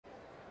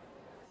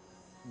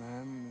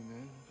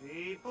Man,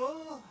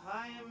 People,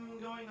 I am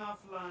going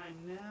offline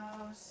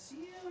now. See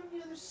you on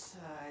the other side.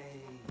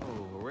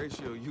 Oh,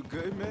 Horatio, you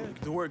good, man?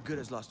 The word good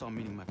has lost all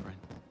meaning, my friend.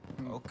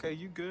 Okay,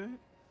 you good?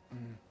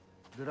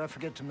 Did I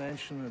forget to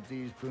mention that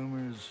these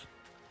boomers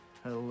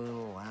had a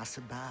little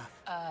acid bath?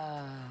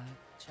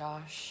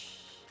 Josh.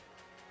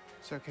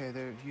 It's okay,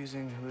 they're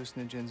using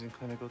hallucinogens in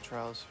clinical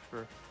trials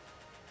for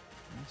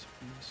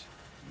masterpiece.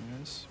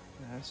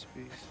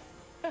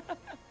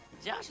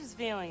 Josh is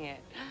feeling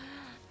it.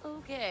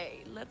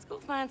 Okay, let's go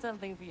find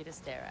something for you to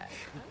stare at.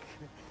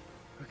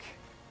 Okay.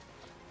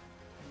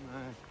 Come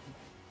on.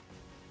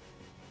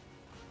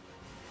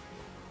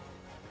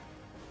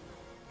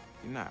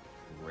 You're not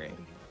Ray.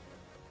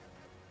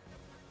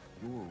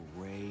 You're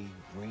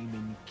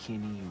Raymond,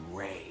 Kenney,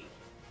 Ray.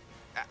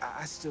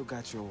 I still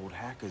got your old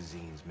hacker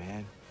zines,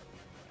 man.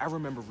 I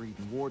remember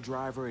reading War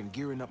Driver and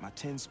gearing up my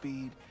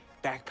 10-speed,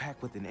 backpack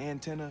with an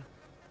antenna.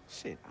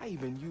 Shit, I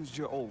even used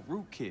your old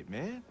root kit,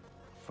 man.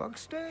 Fuck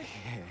stay?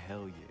 Yeah,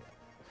 hell yeah.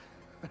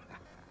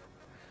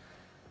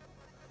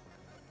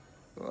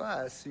 Well,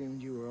 I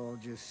assumed you were all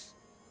just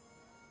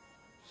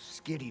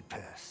skitty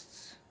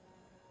pests.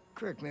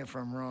 Correct me if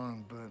I'm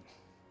wrong, but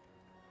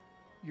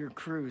your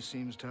crew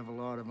seems to have a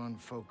lot of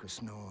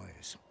unfocused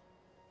noise.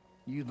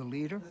 You the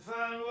leader? The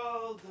fine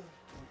world.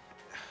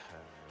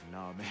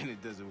 No, man,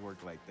 it doesn't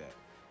work like that.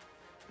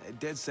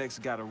 DedSec's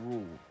got a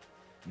rule.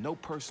 No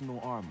personal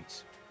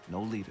armies,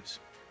 no leaders.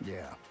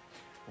 Yeah.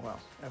 Well,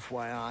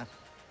 FYI,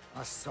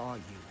 I saw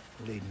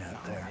you leading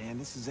out there. Man,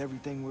 this is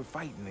everything we're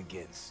fighting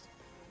against.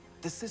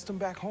 The system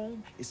back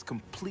home is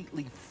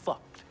completely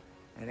fucked.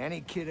 And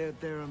any kid out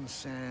there on the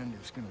sand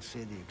is gonna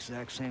say the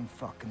exact same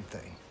fucking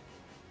thing.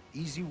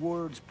 Easy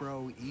words,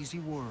 bro, easy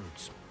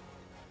words.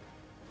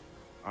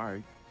 All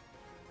right.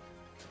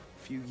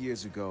 A few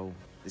years ago,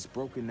 this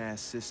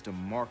broken-ass system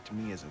marked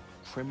me as a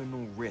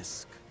criminal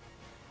risk.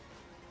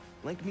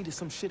 Linked me to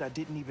some shit I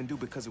didn't even do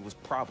because it was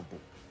probable.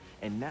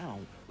 And now,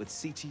 with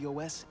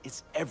CTOS,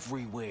 it's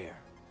everywhere.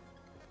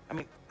 I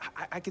mean,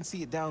 I can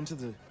see it down to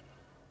the...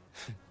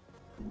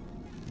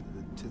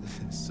 to the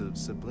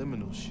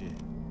subliminal shit.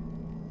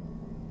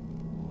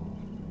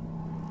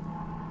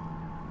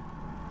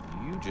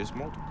 You just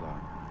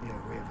multiplied. Yeah,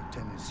 we have a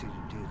tendency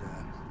to do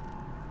that.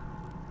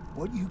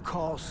 What you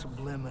call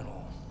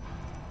subliminal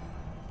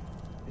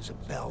is a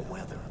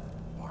bellwether,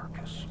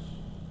 Marcus.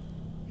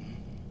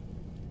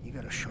 You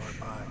got a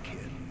sharp eye,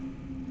 kid.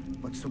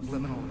 But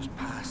subliminal is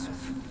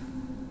passive.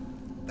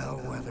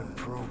 Bellwether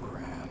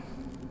program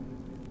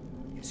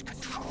is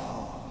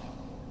control.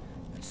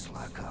 It's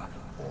like a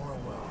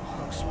Orwell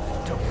Huxley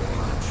double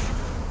punch.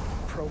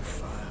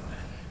 Profiling,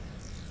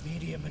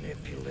 media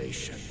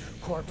manipulation,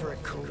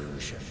 corporate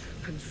collusion,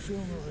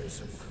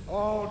 consumerism,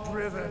 all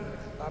driven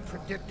by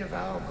predictive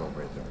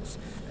algorithms.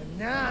 And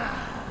now,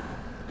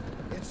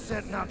 it's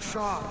setting up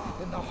shop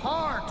in the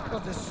heart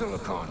of the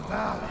Silicon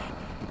Valley.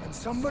 And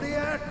somebody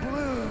at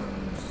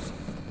Blume's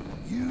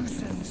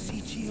using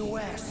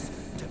CTOS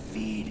to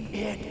feed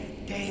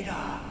it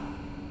data.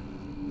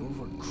 You're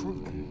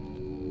recruiting.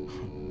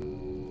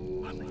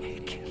 I'm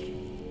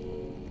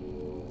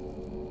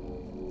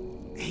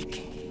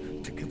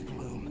aching to give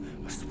Blume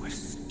a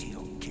Swiss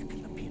steel kick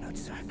in the peanut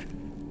sack.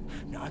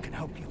 Now I can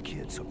help you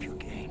kids up your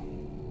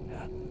game.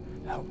 Yeah?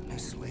 Help me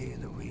slay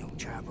the real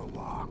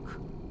Jabberwock.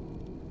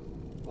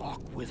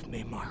 Walk with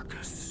me,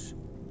 Marcus.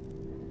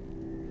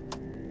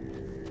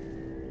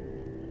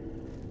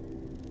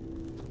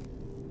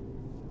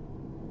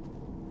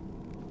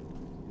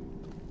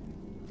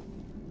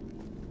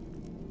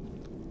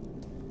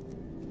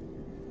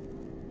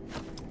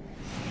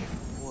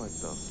 What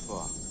the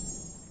fuck?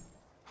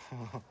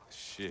 Oh,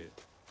 shit.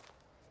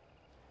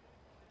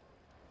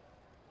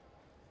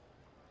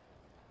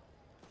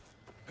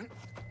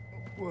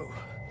 Whoa.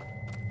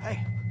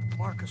 Hey,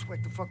 Marcus,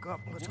 wake the fuck up.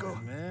 Let's go.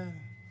 Man.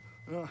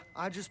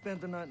 I just spent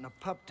the night in a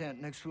pup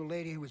tent next to a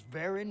lady who was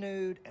very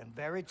nude and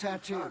very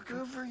tattooed.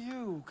 Good for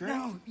you, girl.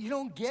 No, you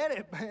don't get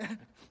it, man.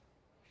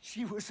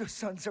 She was the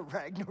Sons of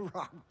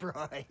Ragnarok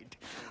bride.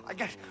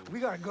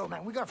 We gotta go,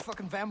 man. We gotta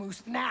fucking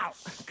vamoose now.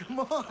 Come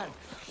on.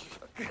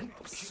 Fucking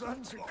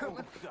sons are coming.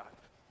 Oh, God.